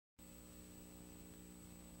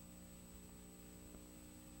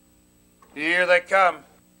Here they come.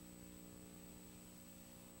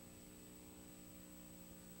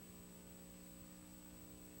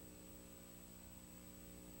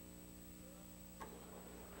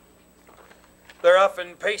 They're off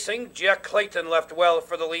and pacing. Jack Clayton left well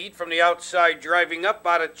for the lead from the outside, driving up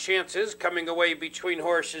out of chances, coming away between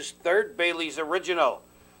horses third. Bailey's Original.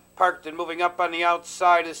 Parked and moving up on the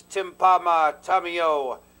outside is Tim Pama,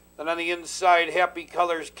 Tommy-O. Then on the inside, Happy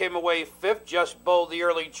Colors came away fifth, Just Bold, the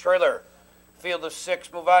early trailer. Field of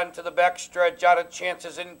six move on to the backstretch, out of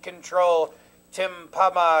chances in control. Tim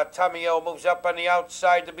Pama, Tommy-O moves up on the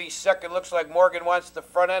outside to be second. Looks like Morgan wants the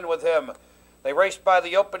front end with him. They raced by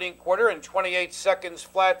the opening quarter in 28 seconds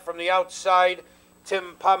flat from the outside.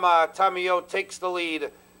 Tim Pama, Tommy-O takes the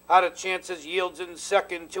lead. Out of chances, yields in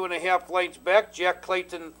second, 2.5 lengths back. Jack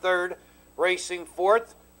Clayton third, racing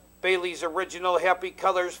fourth. Bailey's Original, Happy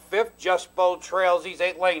Colors fifth. Just Bold trails. He's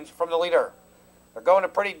 8 lengths from the leader. They're going a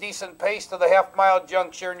pretty decent pace to the half-mile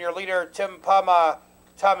juncture, and your leader, Tim Pama,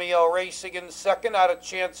 Tommy-O racing in second. Out of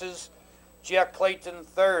chances, Jack Clayton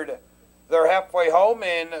third. They're halfway home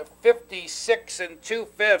in 56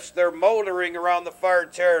 2/5. They're motoring around the far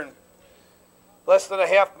turn. Less than a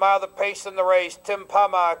half mile the pace in the race. Tim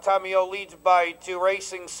Pama, Tommy-O leads by 2,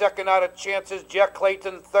 racing second. Out of chances, Jack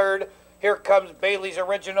Clayton third. Here comes Bailey's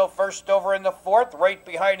Original first over in the fourth. Right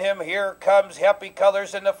behind him, here comes Happy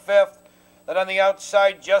Colors in the fifth. Then on the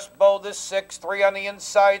outside, Just Bold is sixth. 3 on the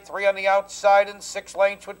inside, 3 on the outside, and 6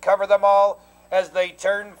 lengths would cover them all as they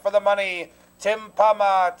turn for the money. Tim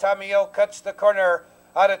Pama, Tommy-O cuts the corner.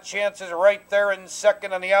 Out of chances right there in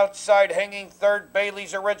second. On the outside, hanging third,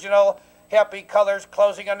 Bailey's Original. Happy Colors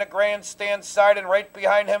closing on the grandstand side, and right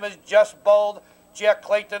behind him is Just Bold. Jack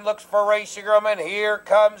Clayton looks for racing room, and here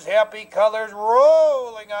comes Happy Colors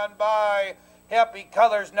rolling on by. Happy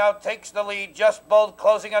Colors now takes the lead. Just Bold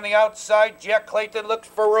closing on the outside. Jack Clayton looks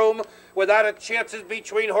for room without a chances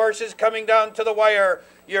between horses coming down to the wire.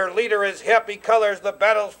 Your leader is Happy Colors. The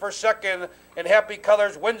battle's for second, and Happy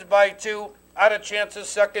Colors wins by 2. Out of chances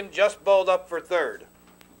second. Just Bold up for third.